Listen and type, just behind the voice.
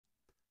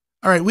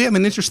All right, we have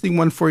an interesting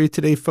one for you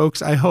today,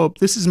 folks. I hope.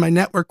 This is my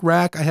network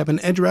rack. I have an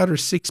Edgerouter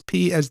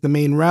 6P as the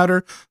main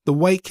router. The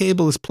white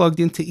cable is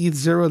plugged into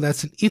ETH0.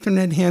 That's an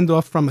Ethernet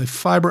handoff from a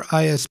fiber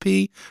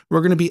ISP.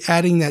 We're going to be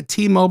adding that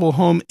T-Mobile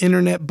home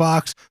internet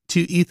box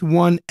to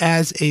ETH1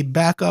 as a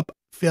backup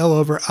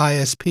failover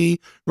ISP.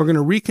 We're going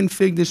to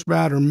reconfigure this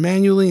router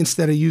manually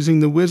instead of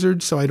using the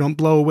wizard so I don't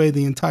blow away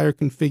the entire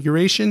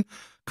configuration.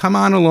 Come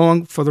on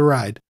along for the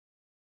ride.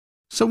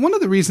 So one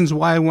of the reasons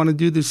why I want to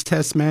do this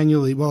test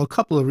manually, well, a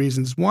couple of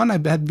reasons. One,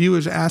 I've had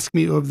viewers ask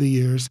me over the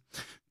years.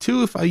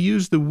 Two, if I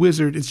use the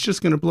wizard, it's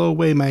just going to blow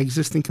away my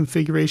existing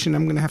configuration.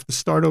 I'm going to have to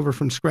start over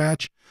from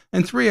scratch.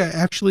 And three, I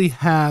actually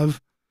have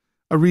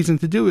a reason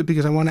to do it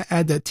because I want to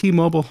add that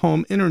T-Mobile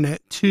home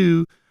internet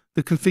to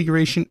the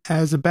configuration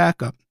as a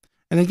backup.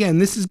 And again,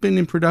 this has been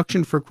in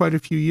production for quite a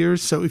few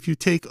years. So if you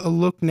take a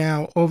look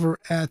now over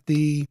at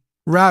the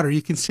router,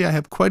 you can see I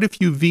have quite a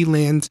few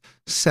VLANs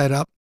set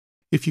up.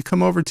 If you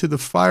come over to the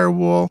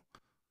Firewall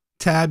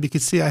tab, you can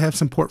see I have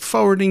some port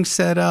forwarding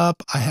set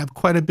up. I have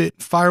quite a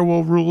bit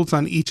firewall rules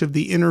on each of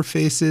the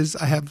interfaces.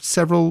 I have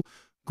several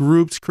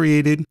groups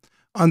created.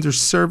 Under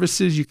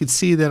services, you can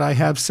see that I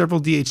have several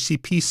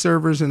DHCP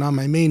servers, and on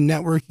my main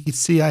network, you can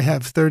see I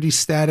have 30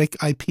 static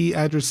IP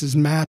addresses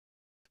mapped.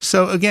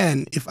 So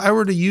again, if I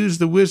were to use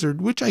the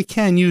wizard, which I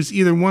can use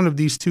either one of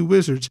these two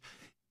wizards,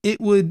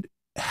 it would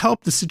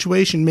help the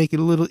situation, make it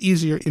a little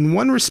easier in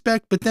one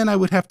respect, but then I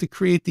would have to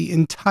create the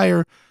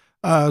entire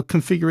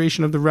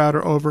configuration of the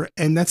router over,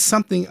 and that's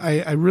something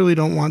I really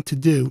don't want to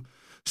do.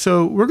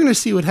 So we're going to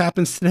see what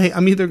happens today.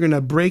 I'm either going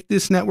to break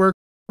this network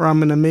or I'm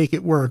going to make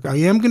it work. I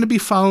am going to be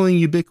following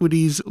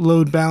Ubiquiti's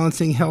load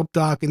balancing help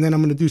doc, and then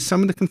I'm going to do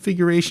some of the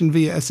configuration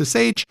via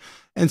SSH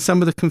and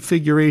some of the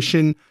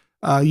configuration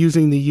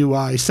using the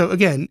UI. So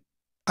again,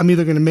 I'm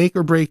either going to make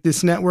or break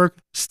this network.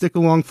 Stick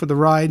along for the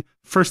ride.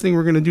 First thing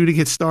we're going to do to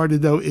get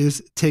started, though,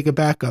 is take a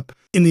backup.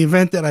 In the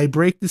event that I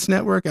break this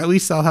network, at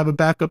least I'll have a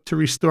backup to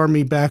restore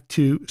me back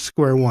to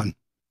square one.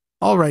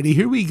 Alrighty,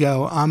 here we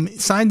go. I'm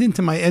signed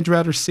into my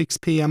Edgerouter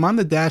 6P. I'm on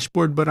the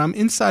dashboard, but I'm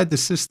inside the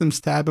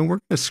Systems tab, and we're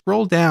going to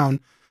scroll down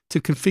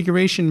to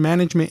Configuration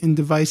Management and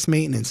Device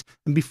Maintenance.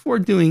 And before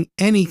doing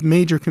any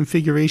major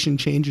configuration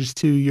changes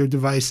to your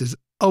devices,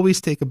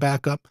 always take a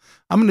backup.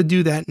 I'm going to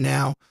do that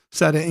now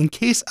so that in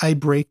case I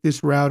break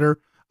this router,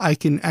 I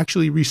can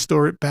actually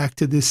restore it back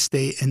to this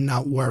state and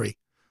not worry.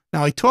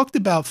 Now, I talked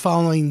about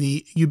following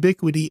the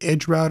Ubiquiti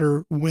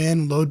Edgerouter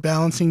WAN load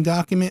balancing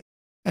document,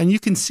 and you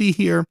can see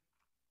here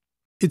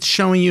it's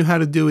showing you how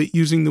to do it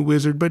using the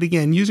wizard. But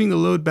again, using the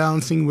load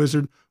balancing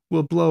wizard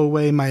will blow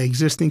away my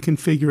existing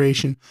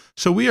configuration.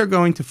 So we are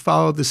going to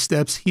follow the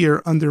steps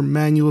here under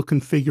manual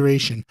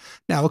configuration.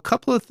 Now, a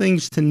couple of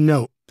things to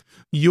note.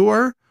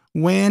 Your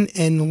WAN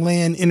and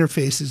LAN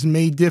interfaces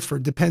may differ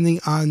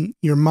depending on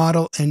your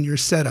model and your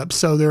setup.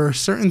 So there are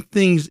certain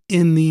things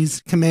in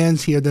these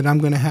commands here that I'm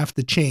going to have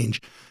to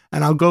change,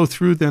 and I'll go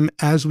through them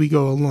as we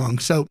go along.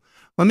 So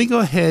let me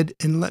go ahead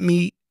and let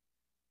me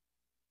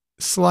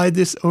slide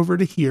this over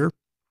to here.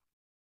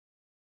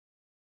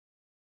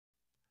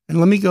 And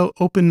let me go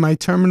open my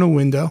terminal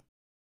window.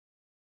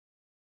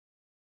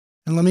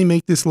 And let me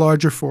make this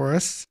larger for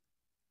us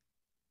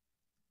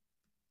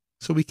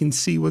so we can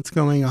see what's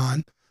going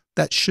on.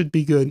 That should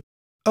be good.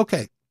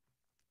 Okay,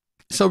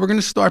 so we're going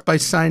to start by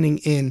signing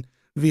in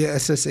via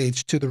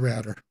SSH to the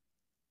router.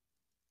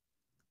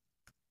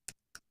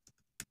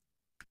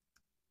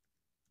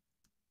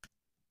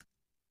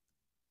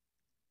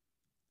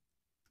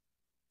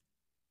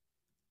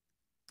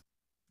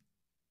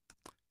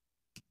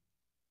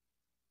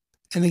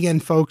 And again,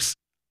 folks,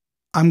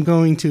 I'm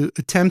going to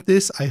attempt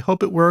this. I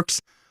hope it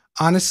works.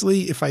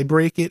 Honestly, if I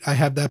break it, I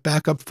have that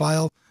backup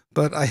file.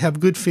 But I have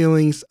good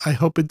feelings. I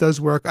hope it does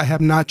work. I have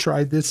not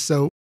tried this,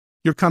 so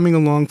you're coming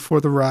along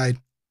for the ride.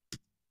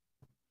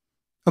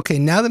 Okay,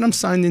 now that I'm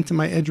signed into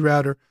my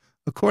Edgerouter,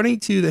 according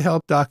to the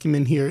help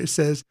document here, it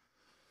says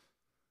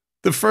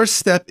the first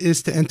step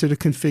is to enter the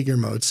configure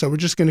mode. So we're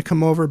just going to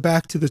come over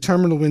back to the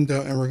terminal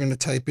window and we're going to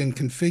type in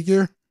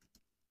configure.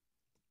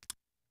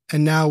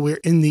 And now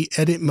we're in the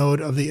edit mode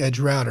of the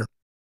Edgerouter.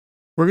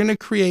 We're going to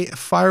create a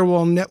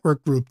firewall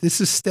network group. This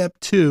is step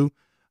 2.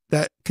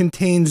 That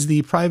contains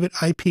the private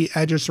IP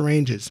address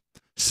ranges.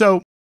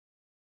 So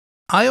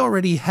I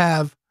already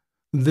have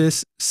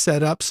this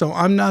set up, so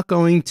I'm not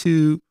going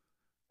to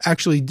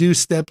actually do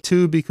step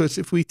 2, because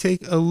if we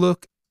take a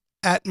look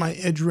at my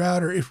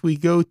Edgerouter, if we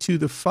go to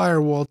the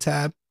Firewall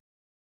tab,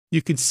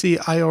 you can see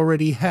I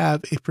already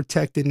have a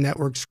protected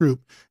networks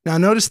group. Now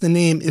notice the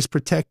name is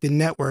protected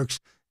networks,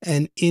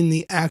 and in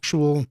the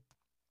actual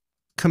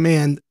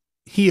command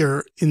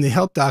here in the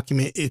help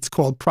document, it's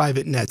called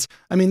private nets.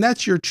 I mean,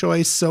 that's your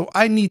choice. So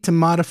I need to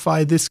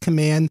modify this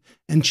command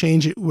and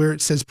change it where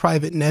it says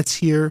private nets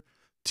here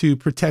to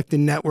protected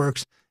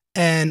networks.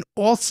 And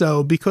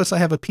also, because I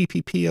have a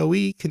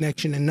PPPoE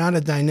connection and not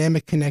a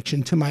dynamic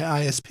connection to my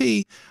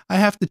ISP, I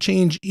have to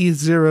change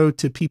ETH0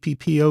 to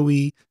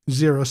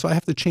PPPoE0. So I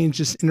have to change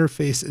this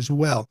interface as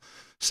well.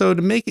 So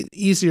to make it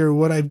easier,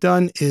 what I've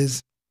done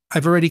is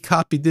I've already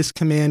copied this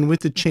command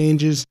with the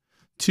changes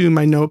to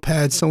my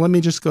notepad. So let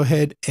me just go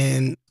ahead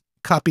and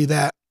copy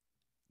that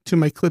to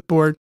my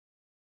clipboard.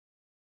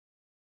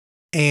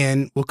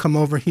 And we'll come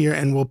over here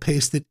and we'll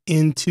paste it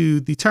into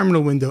the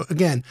terminal window.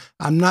 Again,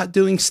 I'm not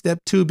doing step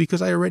 2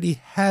 because I already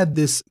had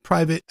this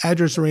private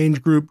address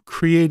range group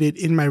created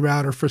in my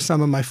router for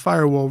some of my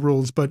firewall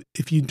rules. But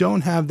if you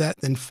don't have that,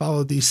 then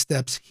follow these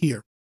steps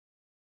here.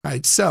 All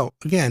right, so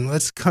again,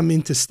 let's come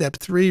into step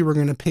 3. We're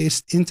going to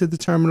paste into the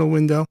terminal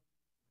window.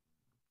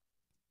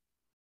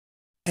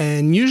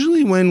 And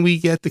usually when we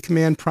get the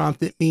command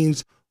prompt, it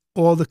means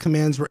all the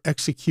commands were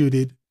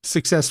executed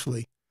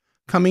successfully.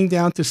 Coming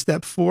down to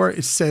step 4,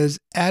 it says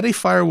add a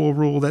firewall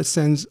rule that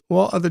sends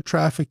all other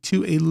traffic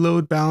to a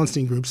load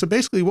balancing group. So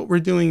basically what we're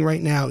doing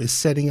right now is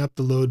setting up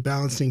the load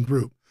balancing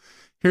group.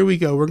 Here we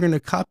go. We're going to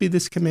copy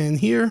this command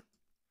here,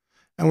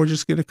 and we're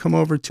just going to come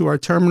over to our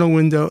terminal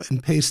window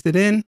and paste it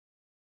in.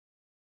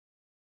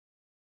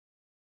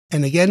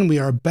 And again, we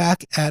are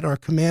back at our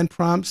command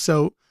prompt.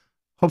 So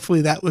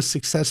hopefully that was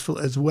successful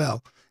as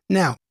well.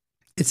 Now,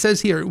 it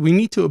says here, we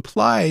need to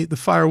apply the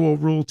firewall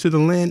rule to the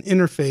LAN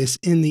interface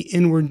in the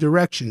inward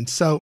direction.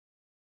 So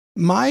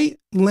my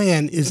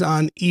LAN is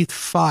on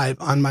ETH5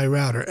 on my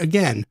router.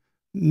 Again,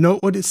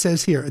 note what it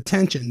says here.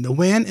 Attention, the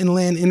WAN and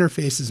LAN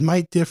interfaces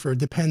might differ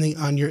depending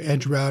on your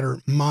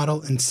Edgerouter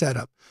model and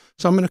setup.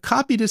 So I'm going to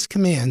copy this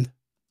command.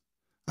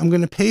 I'm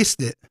going to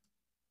paste it.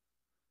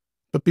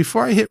 But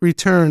before I hit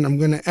return, I'm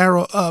going to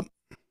arrow up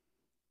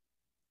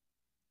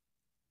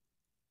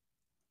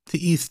to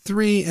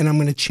ETH3, and I'm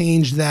going to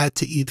change that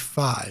to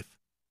ETH5.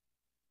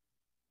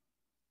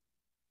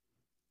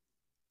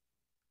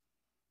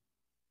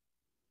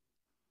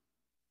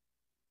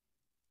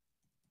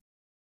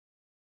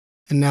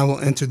 And now we'll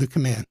enter the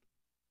command.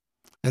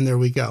 And there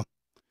we go.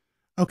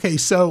 Okay,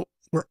 so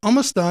we're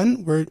almost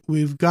done.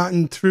 We've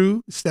gotten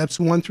through steps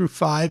 1 through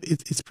 5.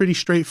 It's pretty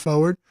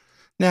straightforward.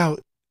 Now,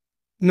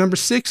 number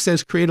 6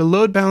 says create a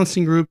load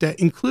balancing group that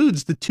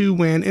includes the 2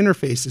 WAN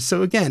interfaces.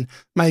 So again,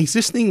 my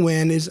existing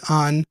WAN is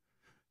on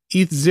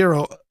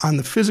ETH0 on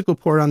the physical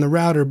port on the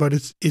router, but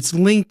it's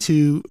linked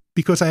to,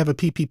 because I have a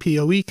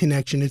PPPoE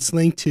connection, it's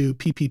linked to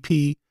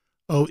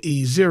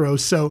PPPoE0.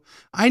 So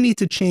I need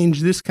to change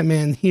this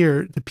command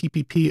here to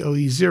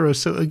PPPoE0.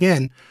 So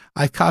again,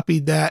 I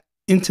copied that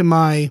into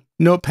my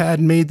notepad,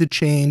 made the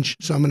change.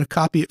 So I'm going to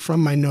copy it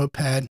from my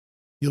notepad.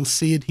 You'll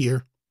see it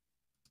here.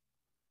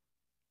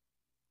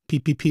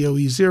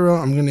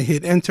 PPPoE0. I'm going to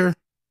hit enter,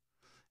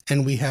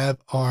 and we have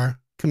our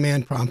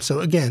command prompt. So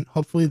again,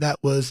 hopefully that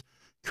was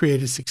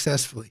created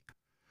successfully.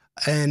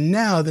 And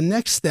now the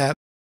next step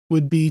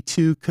would be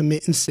to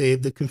commit and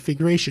save the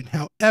configuration.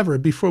 However,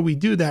 before we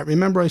do that,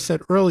 remember I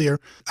said earlier,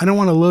 I don't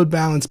want to load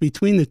balance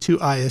between the 2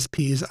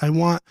 ISPs. I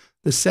want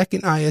the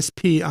second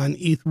ISP on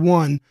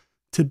ETH1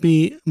 to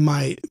be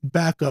my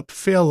backup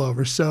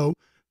failover. So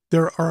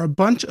there are a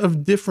bunch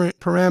of different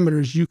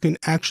parameters you can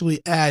actually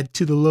add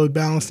to the load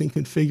balancing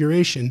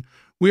configuration.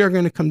 We are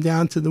going to come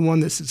down to the one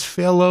that says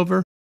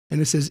failover, and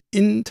it says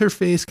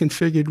interface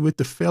configured with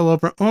the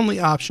failover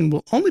only option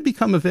will only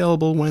become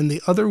available when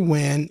the other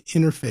WAN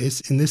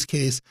interface, in this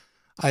case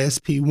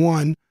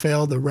ISP1,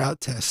 fail the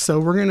route test. So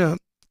we're going to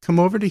come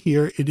over to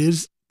here. It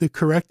is the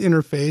correct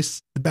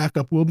interface. The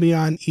backup will be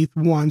on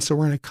ETH1. So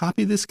we're going to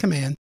copy this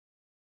command.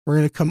 We're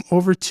going to come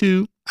over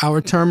to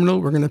our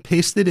terminal. We're going to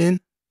paste it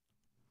in.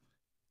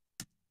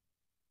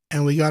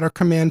 And we got our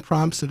command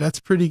prompt, so that's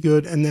pretty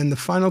good. And then the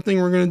final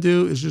thing we're going to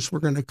do is we're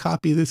going to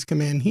copy this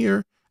command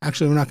here.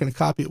 Actually, we're not going to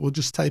copy it. We'll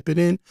just type it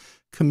in,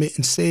 commit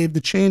and save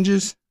the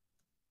changes.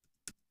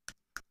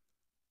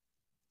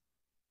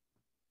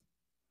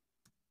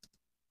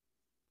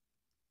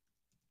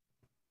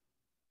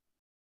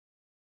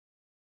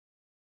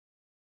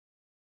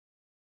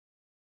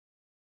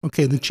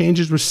 Okay, the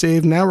changes were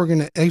saved. Now we're going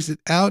to exit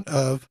out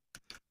of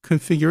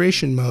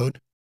configuration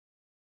mode.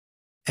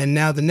 And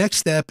now the next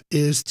step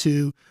is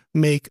to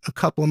make a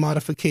couple of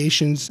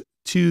modifications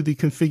to the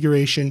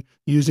configuration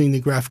using the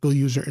graphical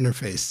user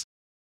interface.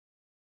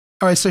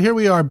 All right, so here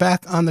we are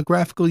back on the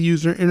graphical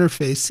user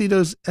interface. See,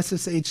 those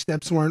SSH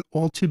steps weren't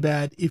all too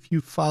bad if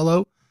you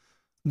follow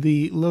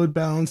the load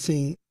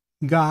balancing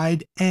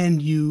guide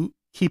and you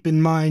keep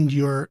in mind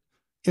your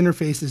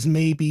interfaces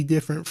may be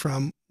different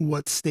from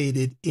what's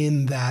stated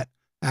in that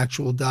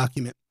actual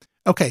document.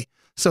 Okay,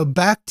 so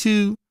back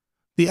to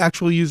the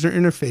actual user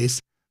interface.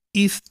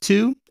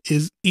 ETH1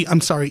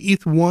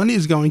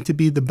 is going to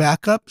be the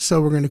backup. So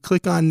we're going to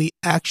click on the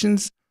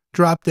actions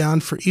drop down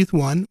for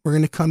ETH1. We're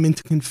going to come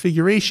into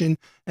configuration,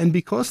 and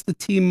because the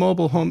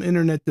T-Mobile home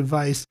internet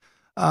device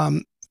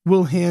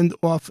will hand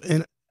off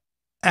an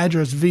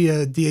address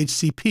via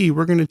DHCP,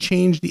 we're going to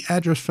change the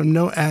address from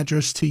no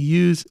address to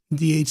use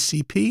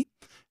DHCP,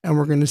 and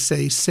we're going to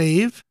say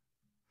save.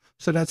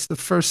 So that's the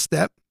first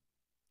step.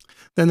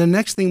 Then the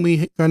next thing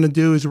we're going to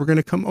do is we're going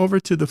to come over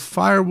to the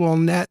Firewall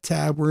NAT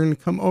tab. We're going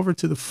to come over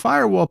to the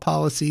firewall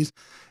policies,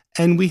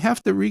 and we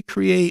have to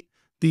recreate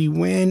the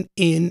WAN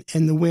in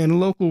and the WAN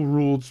local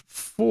rules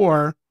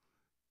for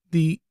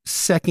the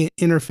second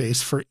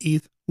interface for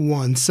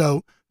ETH1.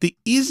 So the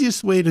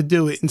easiest way to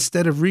do it,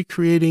 instead of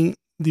recreating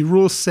the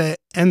rule set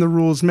and the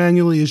rules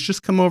manually is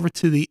just come over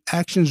to the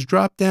actions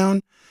drop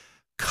down,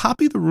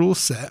 copy the rule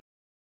set.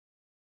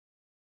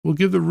 We'll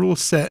give the rule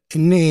set a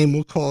name.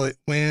 We'll call it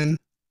WAN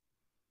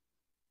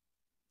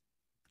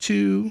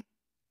 2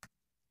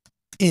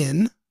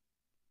 in,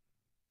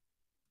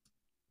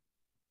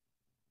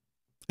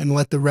 and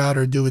let the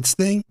router do its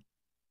thing.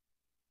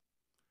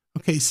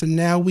 Okay, so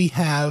now we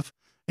have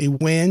a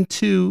WAN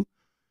 2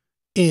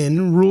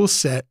 in rule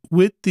set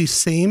with the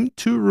same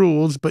two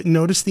rules, but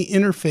notice the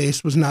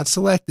interface was not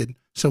selected.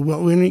 So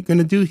what we're going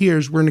to do here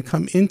is we're going to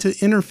come into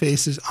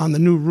interfaces on the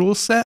new rule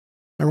set,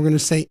 and we're going to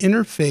say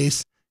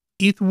interface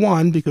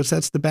ETH1, because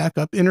that's the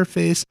backup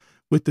interface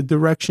with the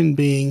direction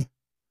being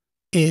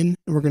in,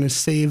 and we're going to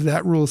save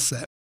that rule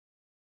set.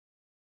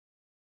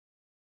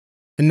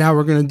 And now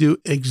we're going to do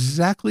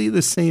exactly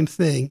the same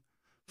thing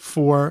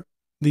for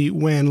the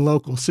WAN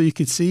local. So you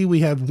can see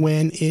we have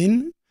WAN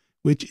in,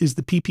 which is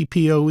the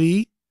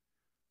PPPoE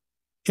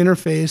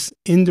interface,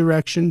 in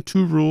direction,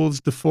 two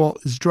rules,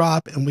 default is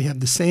drop, and we have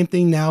the same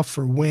thing now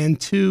for WAN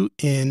 2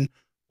 in,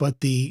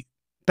 but the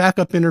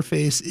backup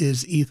interface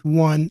is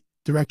ETH1,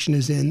 direction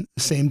is in,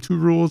 the same two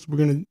rules. We're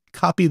going to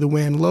copy the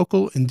WAN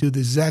local and do the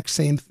exact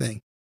same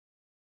thing.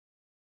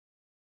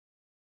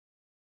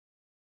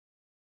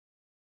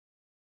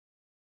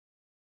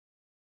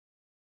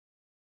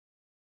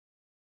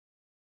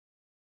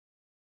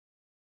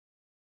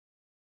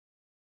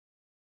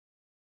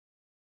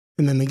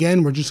 And then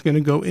again, we're just going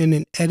to go in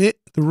and edit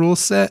the rule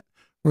set.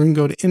 We're going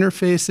to go to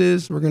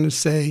interfaces. We're going to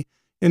say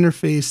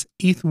interface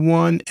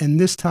ETH1,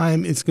 and this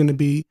time it's going to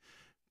be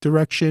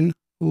direction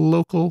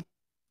local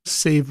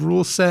save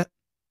rule set.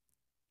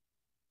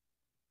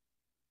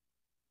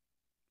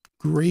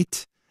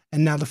 Great.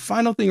 And now the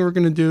final thing we're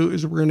going to do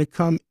is we're going to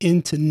come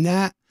into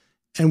NAT,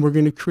 and we're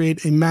going to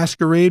create a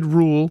masquerade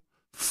rule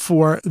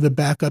for the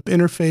backup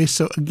interface.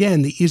 So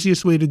again, the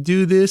easiest way to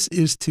do this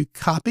is to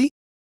copy.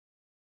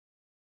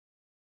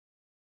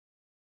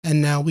 And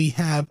now we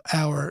have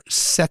our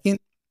second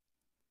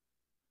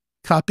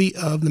copy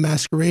of the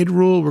masquerade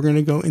rule. We're going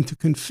to go into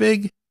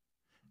config,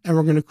 and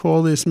we're going to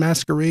call this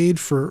masquerade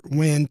for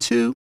WAN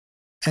 2.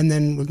 And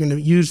then we're going to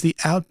use the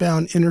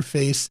outbound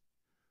interface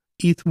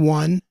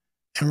ETH1,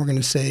 and we're going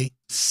to say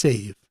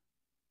save.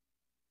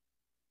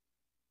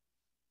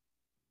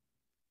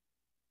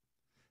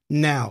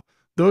 Now,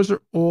 those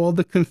are all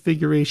the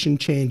configuration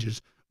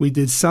changes. We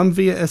did some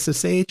via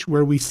SSH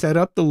where we set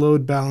up the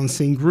load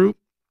balancing group.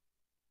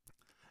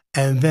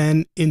 And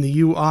then in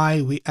the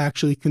UI, we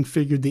actually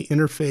configured the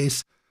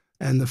interface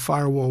and the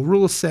firewall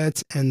rule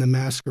sets and the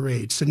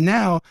masquerade. So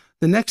now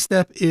the next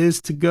step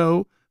is to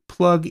go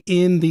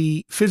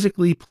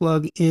physically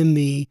plug in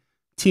the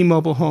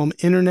T-Mobile home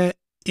internet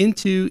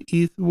into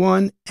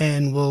ETH1,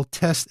 and we'll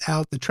test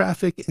out the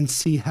traffic and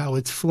see how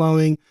it's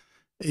flowing.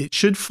 It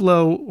should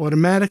flow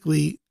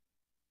automatically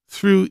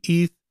through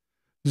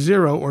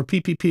ETH0 or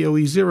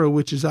PPPoE0,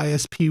 which is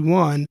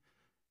ISP1.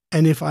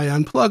 And if I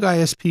unplug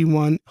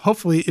ISP1,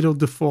 hopefully it'll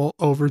default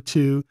over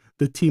to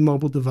the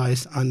T-Mobile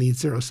device on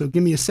ETH0. So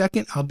give me a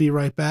second, I'll be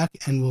right back,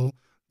 and we'll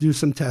do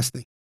some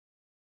testing.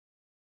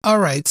 All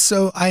right,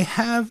 so I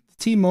have the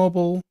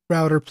T-Mobile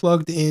router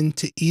plugged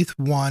into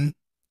ETH1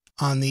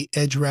 on the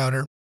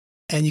Edgerouter.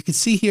 And you can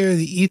see here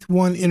the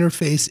ETH1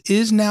 interface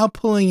is now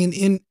pulling an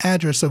in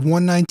address of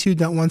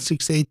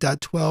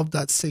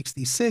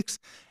 192.168.12.66.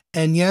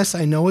 And yes,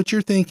 I know what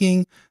you're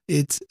thinking.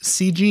 It's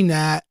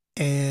CGNAT,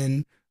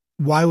 and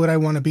why would I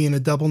want to be in a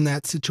double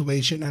NAT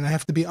situation? And I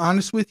have to be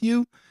honest with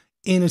you,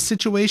 in a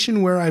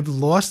situation where I've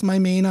lost my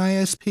main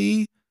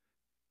ISP,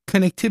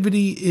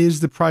 connectivity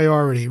is the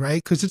priority,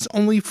 right? Because it's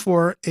only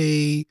for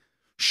a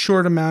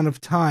short amount of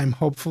time,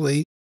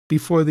 hopefully,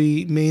 before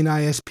the main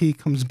ISP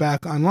comes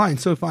back online.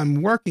 So if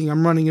I'm working,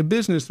 I'm running a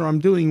business, or I'm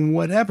doing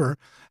whatever,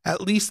 at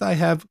least I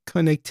have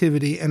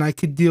connectivity, and I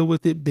could deal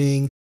with it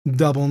being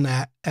double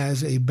NAT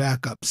as a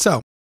backup.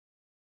 So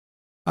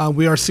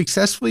we are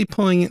successfully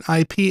pulling an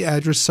IP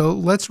address. So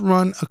let's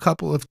run a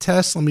couple of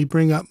tests. Let me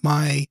bring up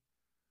my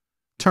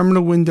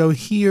terminal window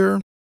here.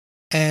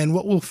 And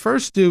what we'll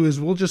first do is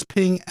we'll just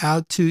ping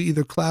out to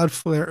either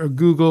Cloudflare or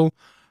Google.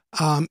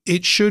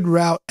 It should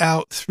route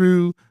out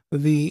through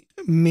the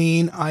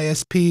main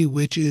ISP,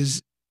 which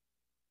is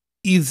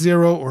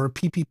ETH0 or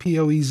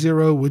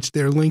PPPoE0, which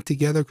they're linked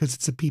together because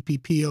it's a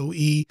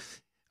PPPoE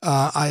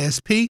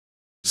ISP.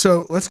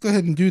 So let's go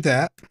ahead and do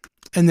that.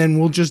 And then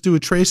we'll just do a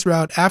trace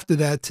route after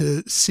that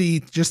to see,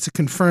 just to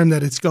confirm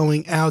that it's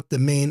going out the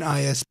main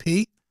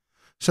ISP.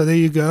 So there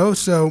you go.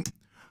 So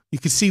you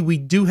can see we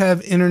do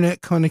have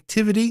internet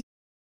connectivity.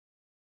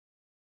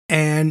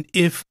 And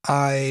if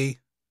I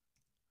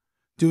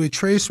do a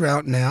trace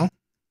route now,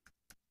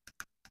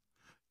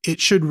 it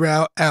should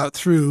route out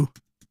through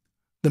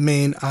the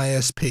main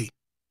ISP.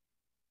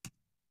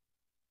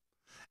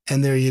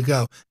 And there you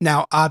go.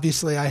 Now,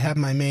 obviously, I have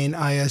my main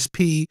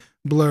ISP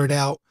blurred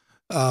out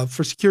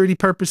for security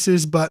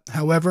purposes, but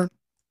however,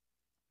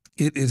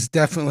 it is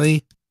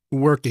definitely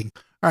working.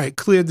 All right,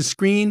 cleared the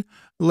screen.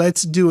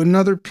 Let's do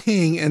another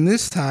ping, and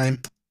this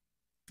time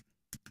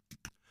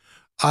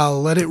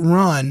I'll let it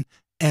run,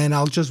 and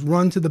I'll just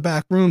run to the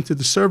back room, to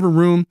the server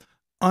room,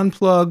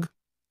 unplug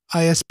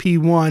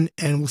ISP1,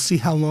 and we'll see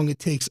how long it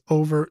takes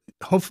over.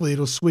 Hopefully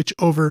it'll switch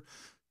over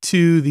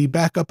to the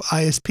backup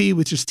ISP,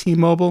 which is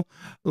T-Mobile.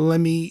 Let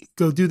me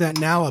go do that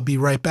now. I'll be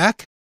right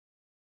back.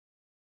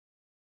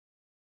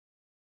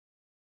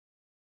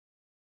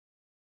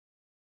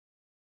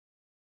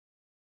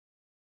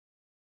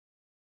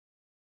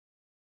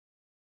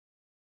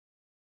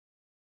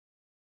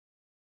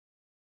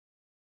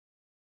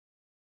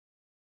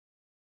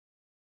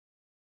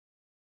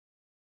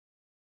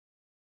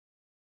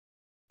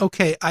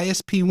 Okay,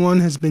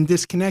 ISP1 has been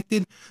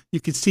disconnected.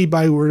 You can see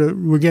by where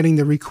we're getting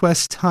the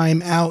request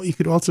time out. You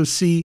could also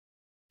see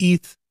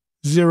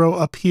ETH0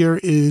 up here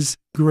is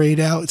grayed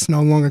out. It's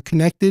no longer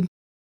connected.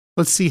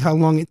 Let's see how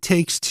long it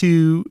takes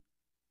to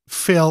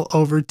fail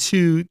over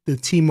to the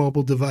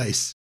T-Mobile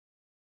device.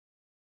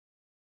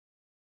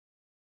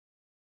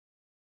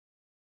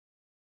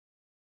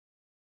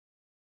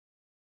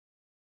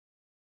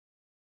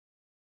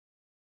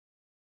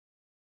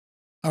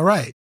 All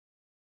right.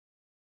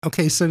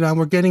 Okay, so now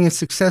we're getting a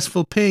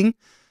successful ping.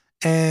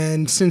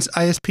 And since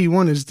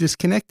ISP1 is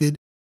disconnected,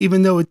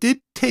 even though it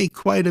did take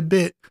quite a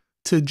bit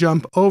to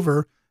jump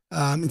over,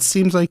 it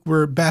seems like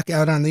we're back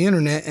out on the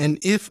internet. And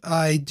if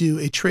I do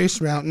a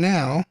trace route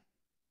now,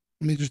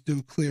 let me just do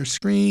a clear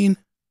screen,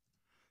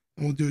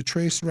 and we'll do a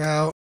trace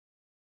route.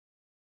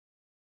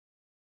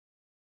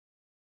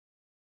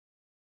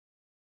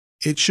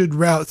 It should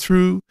route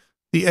through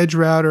the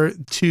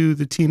Edgerouter to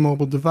the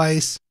T-Mobile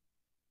device.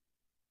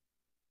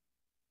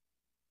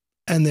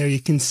 And there you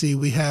can see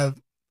we have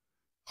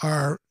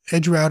our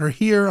Edgerouter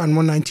here on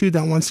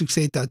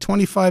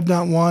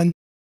 192.168.25.1.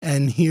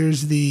 And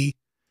here's the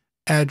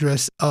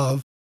address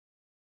of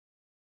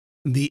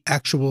the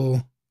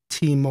actual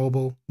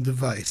T-Mobile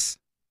device.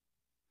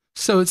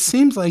 So it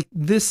seems like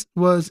this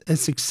was a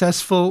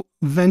successful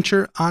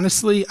venture.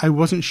 Honestly, I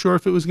wasn't sure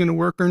if it was going to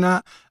work or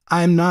not.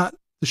 I'm not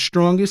the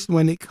strongest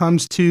when it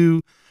comes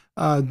to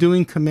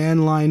doing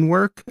command line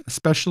work,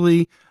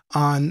 especially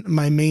on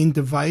my main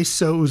device.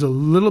 So it was a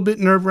little bit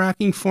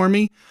nerve-wracking for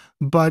me.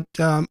 But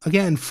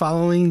again,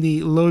 following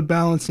the load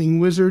balancing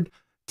wizard,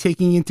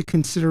 taking into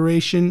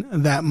consideration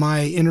that my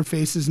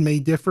interfaces may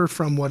differ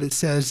from what it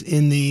says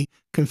in the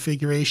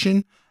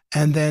configuration,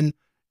 and then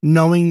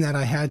knowing that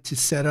I had to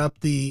set up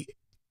the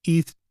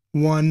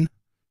ETH1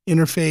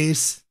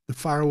 interface, the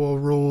firewall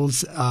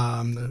rules,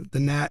 the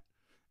NAT,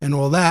 and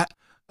all that,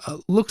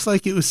 looks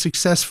like it was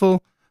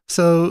successful.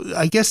 So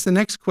I guess the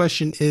next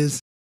question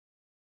is,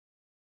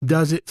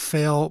 does it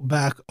fail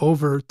back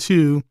over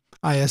to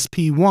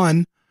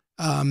ISP1?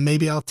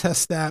 Maybe I'll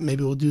test that.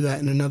 Maybe we'll do that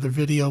in another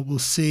video. We'll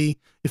see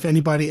if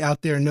anybody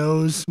out there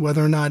knows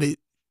whether or not it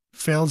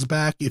fails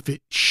back, if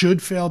it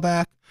should fail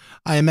back.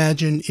 I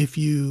imagine if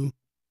you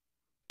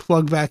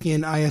plug back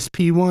in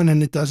ISP1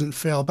 and it doesn't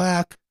fail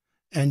back,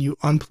 and you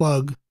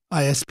unplug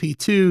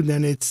ISP2,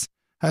 then it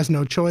has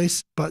no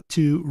choice but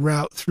to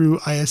route through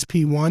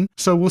ISP1.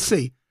 So we'll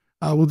see.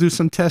 We'll do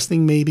some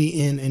testing maybe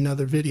in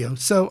another video.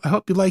 So I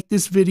hope you liked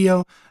this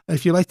video.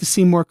 If you'd like to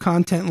see more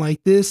content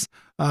like this,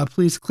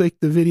 please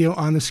click the video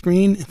on the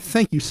screen.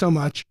 Thank you so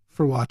much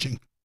for watching.